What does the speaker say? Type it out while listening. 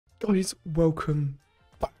Guys, welcome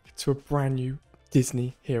back to a brand new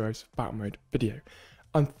Disney Heroes Battle Mode video.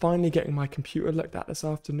 I'm finally getting my computer looked at this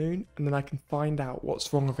afternoon, and then I can find out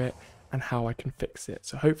what's wrong with it and how I can fix it.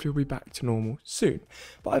 So hopefully we'll be back to normal soon.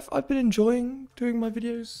 But I've been enjoying doing my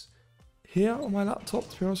videos here on my laptop,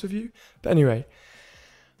 to be honest with you. But anyway,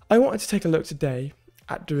 I wanted to take a look today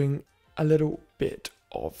at doing a little bit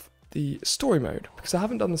of the story mode, because I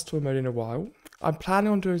haven't done the story mode in a while. I'm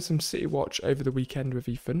planning on doing some City Watch over the weekend with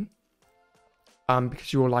Ethan,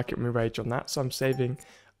 because you all like it when we rage on that, so I'm saving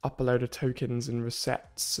up a load of tokens and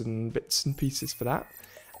resets and bits and pieces for that.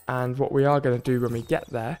 And what we are going to do when we get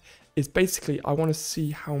there is basically I want to see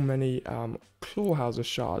how many Clawhauser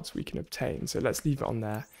shards we can obtain. So let's leave it on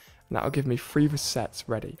there, and that'll give me 3 resets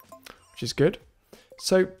ready, which is good.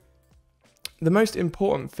 So the most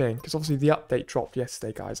important thing, because obviously the update dropped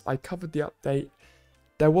yesterday, guys. I covered the update.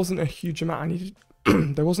 There wasn't a huge amount I needed.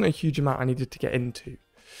 There wasn't a huge amount I needed to get into,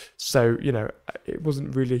 so you know it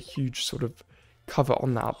wasn't really a huge sort of cover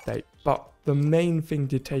on that update. But the main thing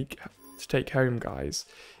to take home, guys,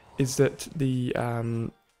 is that the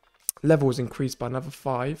level was increased by another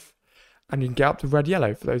 5, and you can get up to red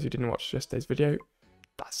yellow. For those who didn't watch yesterday's video,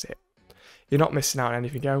 that's it. You're not missing out on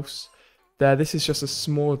anything else. This is just a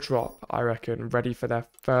small drop, I reckon, ready for their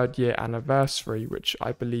 3rd year anniversary, which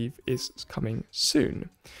I believe is coming soon.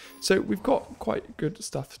 So we've got quite good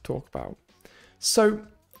stuff to talk about. So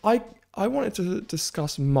I wanted to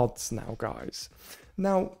discuss mods now, guys.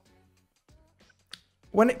 Now,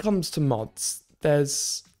 when it comes to mods,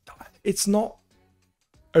 it's not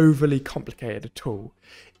overly complicated at all.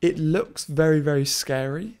 It looks very, very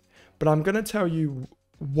scary, but I'm going to tell you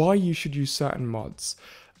why you should use certain mods.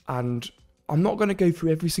 And I'm not going to go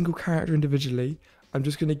through every single character individually. I'm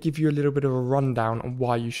just going to give you a little bit of a rundown on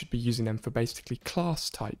why you should be using them for basically class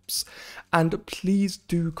types. And please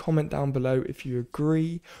do comment down below if you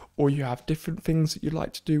agree, or you have different things that you'd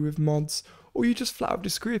like to do with mods, or you just flat out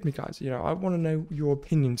disagree with me, guys. You know, I want to know your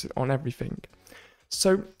opinions on everything.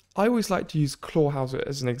 So I always like to use Clawhauser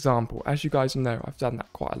as an example. As you guys know, I've done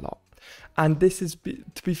that quite a lot. And this is,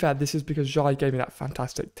 to be fair, this is because Jai gave me that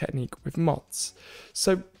fantastic technique with mods.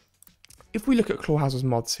 So if we look at Clawhauser's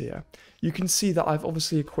mods here, you can see that I've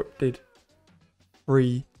obviously equipped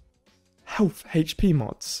 3 health HP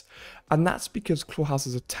mods. And that's because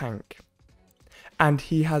Clawhauser's a tank. And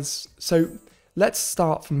he has... So let's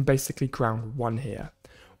start from basically ground 1 here.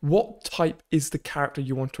 What type is the character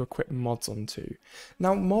you want to equip mods onto?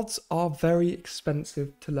 Now, mods are very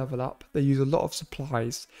expensive to level up. They use a lot of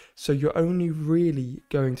supplies. So you're only really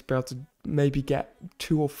going to be able to maybe get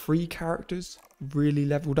 2 or 3 characters really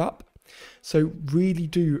leveled up. So really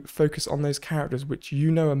do focus on those characters which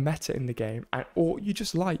you know are meta in the game, or you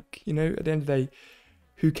just like. You know, at the end of the day,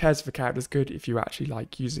 who cares if a character's good if you actually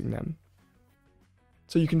like using them?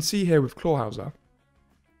 So you can see here with Clawhauser,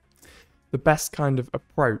 the best kind of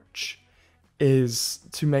approach is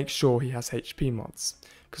to make sure he has HP mods.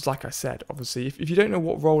 Because like I said, obviously, if you don't know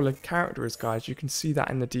what role a character is, guys, you can see that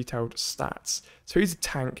in the detailed stats. So he's a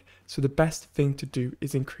tank, so the best thing to do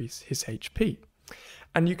is increase his HP.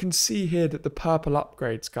 And you can see here that the purple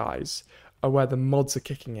upgrades, guys, are where the mods are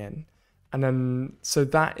kicking in. And then, so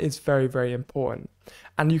that is very, very important.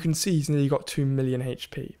 And you can see he's nearly got 2 million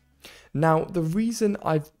HP. Now, the reason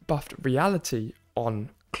I've buffed reality on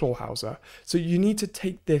Clawhauser, so you need to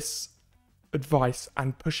take this advice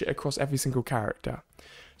and push it across every single character.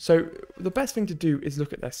 So the best thing to do is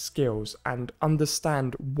look at their skills and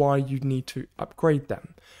understand why you need to upgrade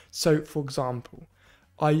them. So, for example,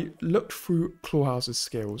 I looked through Clawhauser's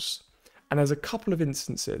skills, and there's a couple of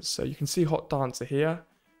instances. So you can see Hot Dancer here,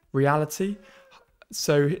 reality.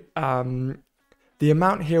 So the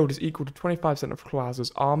amount healed is equal to 25% of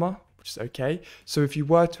Clawhauser's armor, which is okay. So if you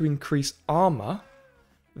were to increase armor,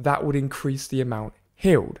 that would increase the amount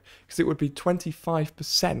healed, because it would be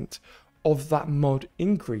 25% of that mod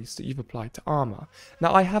increase that you've applied to armor.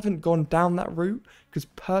 Now, I haven't gone down that route because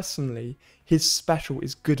personally his special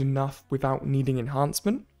is good enough without needing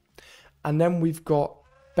enhancement. And then we've got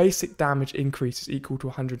basic damage increase is equal to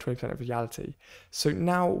 120% of reality. So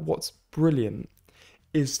now what's brilliant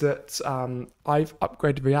is that I've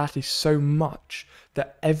upgraded reality so much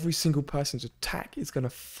that every single person's attack is going to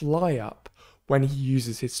fly up when he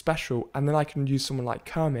uses his special, and then I can use someone like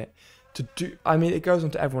Kermit to do, I mean, it goes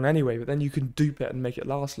on to everyone anyway, but then you can dupe it and make it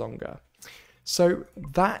last longer. So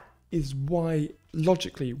that is why,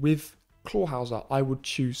 logically, with Clawhauser, I would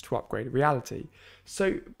choose to upgrade reality.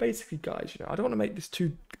 So basically, guys, you know, I don't want to make this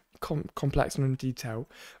too complex and in detail.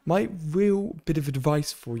 My real bit of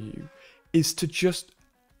advice for you is to just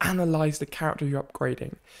analyze the character you're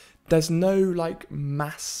upgrading. There's no like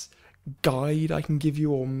mass guide I can give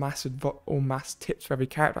you, or mass tips for every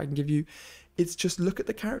character I can give you. It's just look at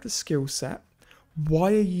the character's skill set.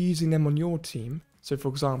 Why are you using them on your team? So for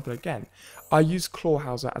example, again, I use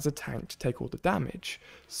Clawhauser as a tank to take all the damage.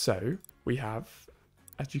 So we have,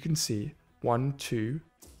 as you can see, 1, 2,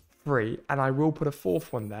 3, and I will put a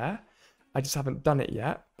 4th one there. I just haven't done it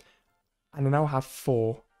yet. And then I'll have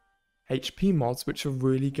 4 HP mods, which are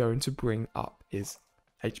really going to bring up his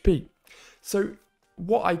HP. So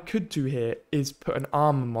what I could do here is put an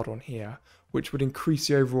armor mod on here, which would increase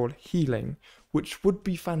the overall healing, which would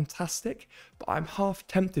be fantastic, but I'm half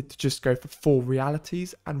tempted to just go for 4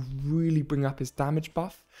 realities and really bring up his damage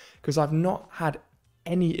buff, because I've not had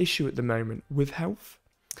any issue at the moment with health.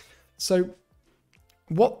 So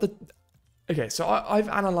so I've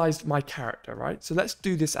analysed my character, right? So let's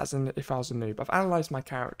do this as if I was a noob. I've analysed my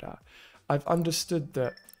character. I've understood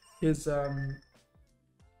that his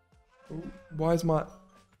why is my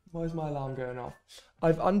alarm going off?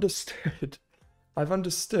 I've understood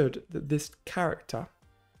that this character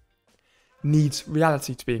needs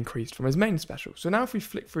reality to be increased from his main special. So now if we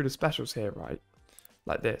flick through the specials here, right,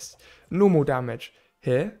 like this, normal damage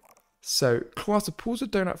here. So Clawhauser pulls a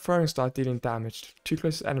donut throwing star, dealing damage to 2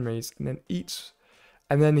 closest enemies, and then eats,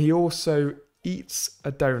 and then he also eats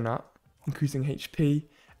a donut, increasing HP,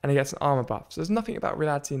 and he gets an armor buff. So there's nothing about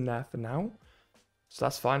reality in there for now. So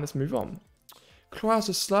that's fine, let's move on.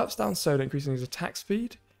 Clawhauser slurps down soda, increasing his attack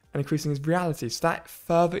speed and increasing his reality. So that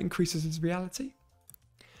further increases his reality.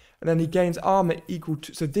 And then he gains armor equal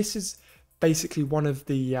to... So this is basically one of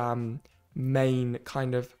the main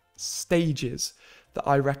kind of stages that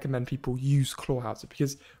I recommend people use Clawhauser.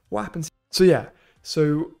 Because what happens... So yeah,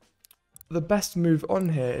 so the best move on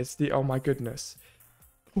here is the... Oh my goodness.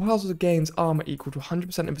 Clawhauser gains armor equal to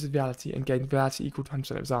 100% of his reality and gains reality equal to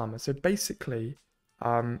 100% of his armor. So basically...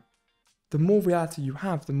 the more reality you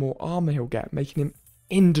have, the more armor he'll get, making him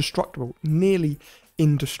indestructible, nearly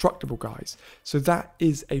indestructible, guys. So that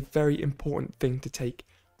is a very important thing to take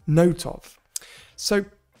note of. So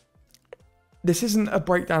this isn't a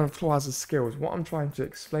breakdown of Clawhauser's skills. What I'm trying to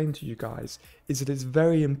explain to you guys is that it's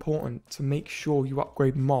very important to make sure you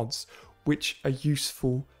upgrade mods which are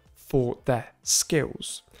useful for their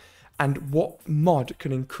skills. And what mod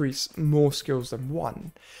can increase more skills than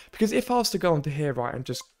one? Because if I was to go onto here, right, and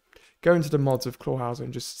just go into the mods of Clawhauser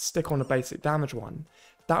and just stick on a basic damage one,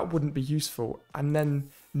 that wouldn't be useful. And then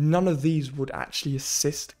none of these would actually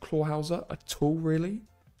assist Clawhauser at all, really,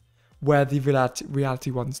 where the reality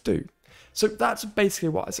ones do. So that's basically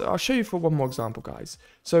what... So I'll show you for one more example, guys.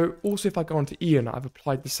 So also if I go onto Ian, I've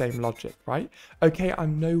applied the same logic, right? Okay,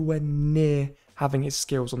 I'm nowhere near having his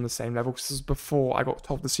skills on the same level, because this is before I got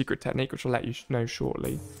told the secret technique, which I'll let you know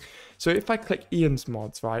shortly. So if I click Ian's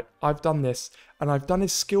mods, right, I've done this, and I've done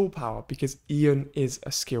his skill power, because Ian is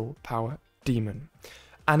a skill power demon.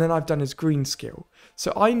 And then I've done his green skill.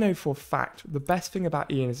 So I know for a fact the best thing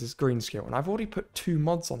about Ian is his green skill, and I've already put 2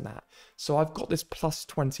 mods on that. So I've got this plus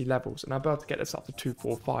 20 levels, and I'll be able to get this up to 2,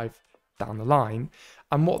 4, 5 down the line.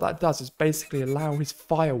 And what that does is basically allow his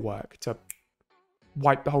firework to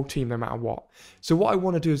wipe the whole team no matter what. So what I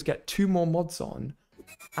want to do is get 2 more mods on,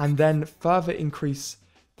 and then further increase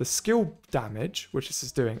the skill damage, which this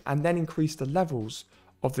is doing, and then increase the levels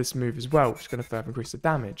of this move as well, which is going to further increase the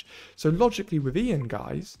damage. So logically with Ian,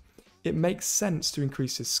 guys, it makes sense to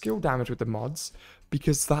increase his skill damage with the mods,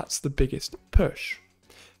 because that's the biggest push.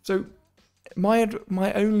 So my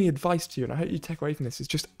only advice to you, and I hope you take away from this, is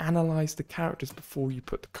just analyze the characters before you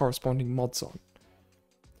put the corresponding mods on.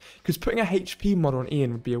 Because putting a HP mod on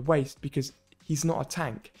Ian would be a waste, because he's not a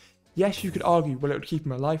tank. Yes, you could argue, well, it would keep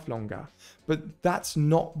him alive longer, but that's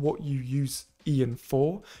not what you use Ian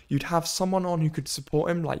for. You'd have someone on who could support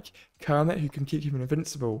him, like Kermit, who can keep him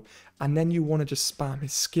invincible, and then you want to just spam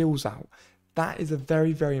his skills out. That is a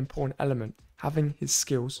very, very important element, having his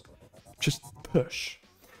skills just push.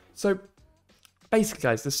 So basically,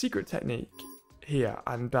 guys, the secret technique here,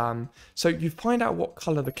 and so you find out what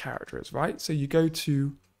color the character is, right? So you go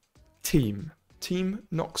to team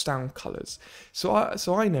knocks down colors. So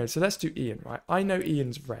I know, so let's do Ian, right? I know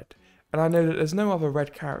Ian's red, and I know that there's no other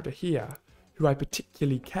red character here who I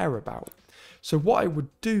particularly care about. So what I would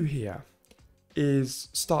do here is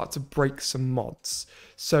start to break some mods.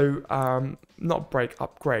 So not break,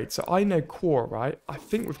 upgrade. So I know Korra, right? I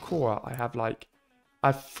think with Korra I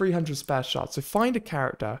have 300 spare shards. So find a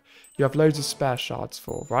character you have loads of spare shards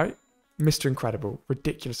for, right? Mr. Incredible,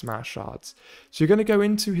 ridiculous amount of shards. So you're going to go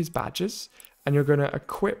into his badges, and you're going to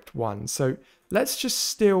equip one. So let's just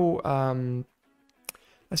still,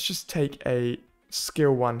 let's just take a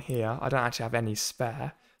skill one here. I don't actually have any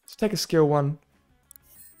spare. So take a skill one,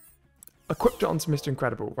 equipped it onto Mr.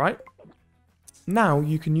 Incredible, right? now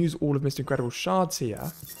you can use all of Mr. Incredible's shards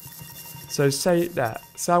here. So say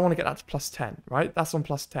I want to get that to plus 10, right? That's on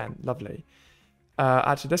plus 10, lovely.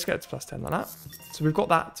 Actually, let's get it to plus 10 like that. So we've got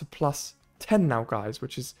that to plus 10 now, guys,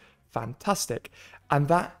 which is fantastic. And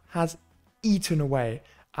that has eaten away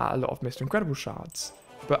at a lot of Mr. Incredible shards.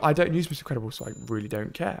 But I don't use Mr. Incredible, so I really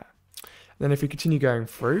don't care. And then if we continue going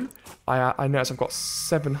through, I notice I've got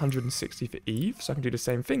 760 for Eve, so I can do the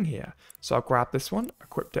same thing here. So I'll grab this one,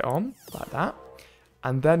 equip it on, like that.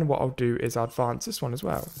 And then what I'll do is I'll advance this one as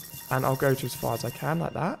well. And I'll go to as far as I can,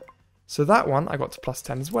 like that. So that one, I got to plus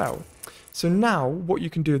 10 as well. So now, what you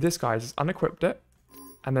can do with this, guys, is unequip it.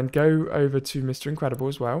 And then go over to Mr. Incredible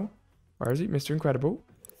as well. Where is he? Mr. Incredible.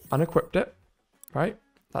 Unequipped it. Right?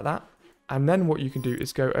 Like that. And then what you can do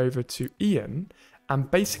is go over to Ian. And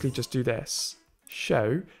basically just do this.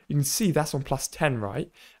 Show. You can see that's on plus 10, right?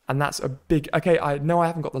 And that's a big... Okay, I know I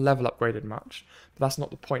haven't got the level upgraded much. But that's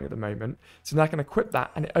not the point at the moment. So now I can equip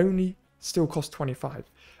that. And it only still costs 25.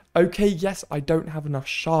 Okay, yes, I don't have enough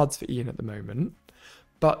shards for Ian at the moment.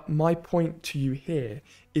 But my point to you here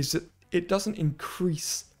is that it doesn't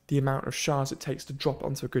increase the amount of shards it takes to drop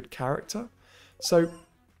onto a good character. So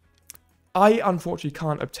I unfortunately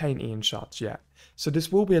can't obtain Ian shards yet. So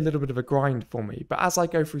this will be a little bit of a grind for me. But as I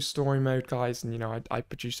go through story mode, guys, and you know, I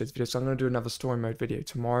produce this video, so I'm going to do another story mode video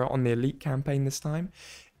tomorrow on the Elite campaign this time.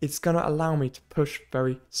 It's going to allow me to push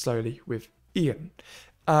very slowly with Ian.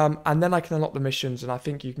 And then I can unlock the missions, and I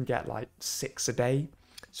think you can get like 6 a day.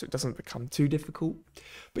 So it doesn't become too difficult.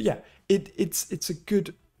 But yeah, it's a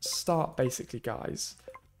good start basically, guys.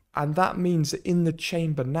 And that means that in the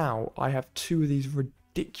chamber now, I have 2 of these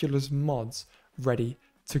ridiculous mods ready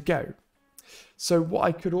to go. So what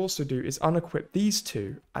I could also do is unequip these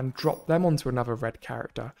 2 and drop them onto another red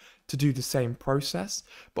character to do the same process.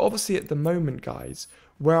 But obviously at the moment, guys,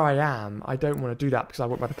 where I am, I don't want to do that because I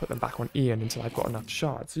won't be able to put them back on Ian until I've got enough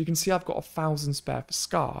shards. So you can see I've got 1,000 spare for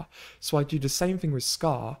Scar. So I do the same thing with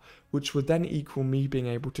Scar, which would then equal me being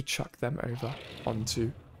able to chuck them over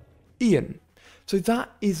onto Ian. So that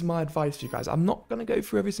is my advice for you guys. I'm not going to go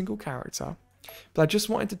through every single character, but I just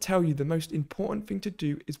wanted to tell you the most important thing to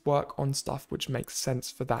do is work on stuff which makes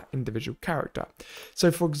sense for that individual character.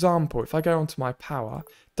 So for example, if I go onto my power,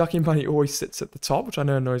 Ducky and Bunny always sits at the top, which I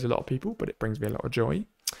know annoys a lot of people, but it brings me a lot of joy.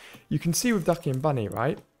 You can see with Ducky and Bunny,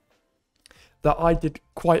 right, that I did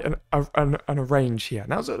quite an arrange here.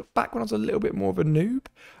 Now, back when I was a little bit more of a noob,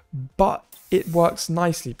 but it works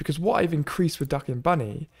nicely because what I've increased with Ducky and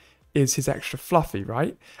Bunny is his extra fluffy,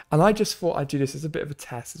 right? And I just thought I'd do this as a bit of a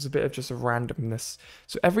test. It's a bit of just a randomness.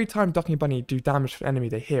 So every time Ducky and Bunny do damage to an enemy,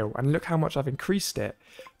 they heal. And look how much I've increased it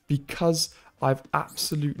because I've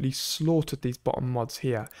absolutely slaughtered these bottom mods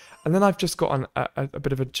here. And then I've just got a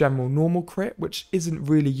bit of a general normal crit, which isn't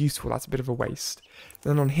really useful. That's a bit of a waste.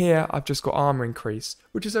 And then on here, I've just got armor increase,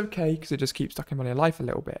 which is okay because it just keeps Ducky and Bunny alive a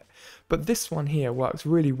little bit. But this one here works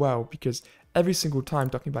really well because every single time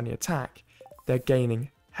Ducky and Bunny attack, they're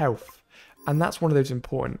gaining health. And that's one of those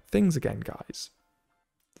important things again, guys.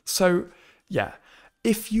 So, yeah.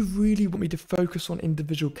 If you really want me to focus on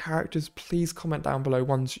individual characters, please comment down below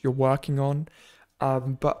ones you're working on.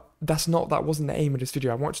 But that wasn't the aim of this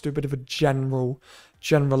video. I want to do a bit of a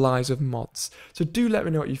generalize of mods. So do let me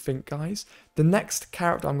know what you think, guys. The next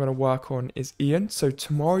character I'm going to work on is Ian. So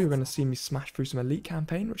tomorrow you're going to see me smash through some Elite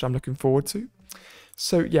campaign, which I'm looking forward to.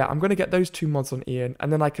 So yeah, I'm going to get those 2 mods on Ian,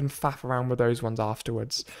 and then I can faff around with those ones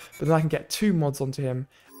afterwards. But then I can get 2 mods onto him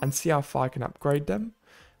and see how far I can upgrade them.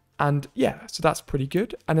 And yeah, so that's pretty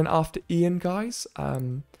good. And then after Ian, guys, I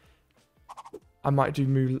might do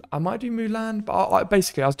Mulan, but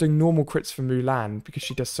basically I was doing normal crits for Mulan because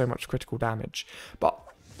she does so much critical damage. But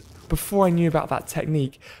before I knew about that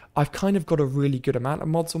technique, I've kind of got a really good amount of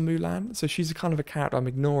mods on Mulan. So she's a kind of a character I'm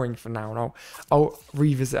ignoring for now, and I'll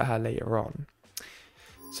revisit her later on.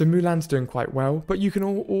 So Mulan's doing quite well, but you can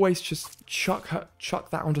always just chuck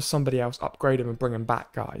that onto somebody else, upgrade them and bring them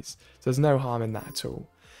back, guys. So there's no harm in that at all.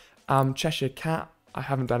 Cheshire Cat, I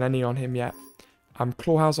haven't done any on him yet.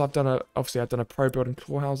 Clawhauser, I've done a pro build in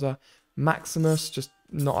Clawhauser. Maximus, just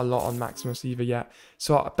not a lot on Maximus either yet.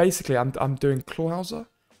 So basically I'm doing Clawhauser,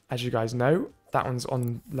 as you guys know. That one's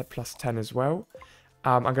on plus 10 as well.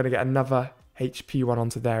 I'm going to get another HP one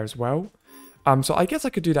onto there as well. So I guess I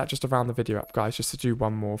could do that just around the video up, guys, just to do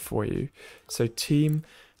one more for you. So team,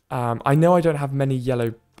 I know I don't have many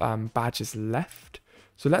yellow badges left.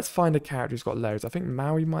 So let's find a character who's got loads. I think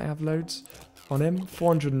Maui might have loads on him.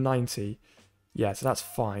 490. Yeah, so that's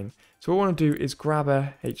fine. So what I want to do is grab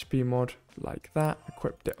a HP mod like that,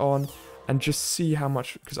 equip it on, and just see how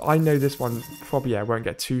much, because I know this one probably won't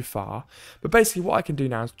get too far. But basically what I can do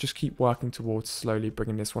now is just keep working towards slowly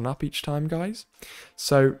bringing this one up each time, guys.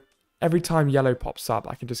 So every time yellow pops up,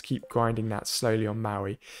 I can just keep grinding that slowly on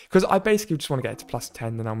Maui. Because I basically just want to get it to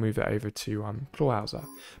 +10, then I'll move it over to Clawhauser.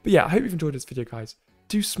 But yeah, I hope you've enjoyed this video, guys.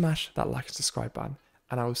 Do smash that like and subscribe button,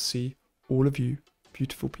 and I will see all of you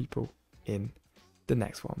beautiful people in the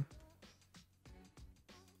next one.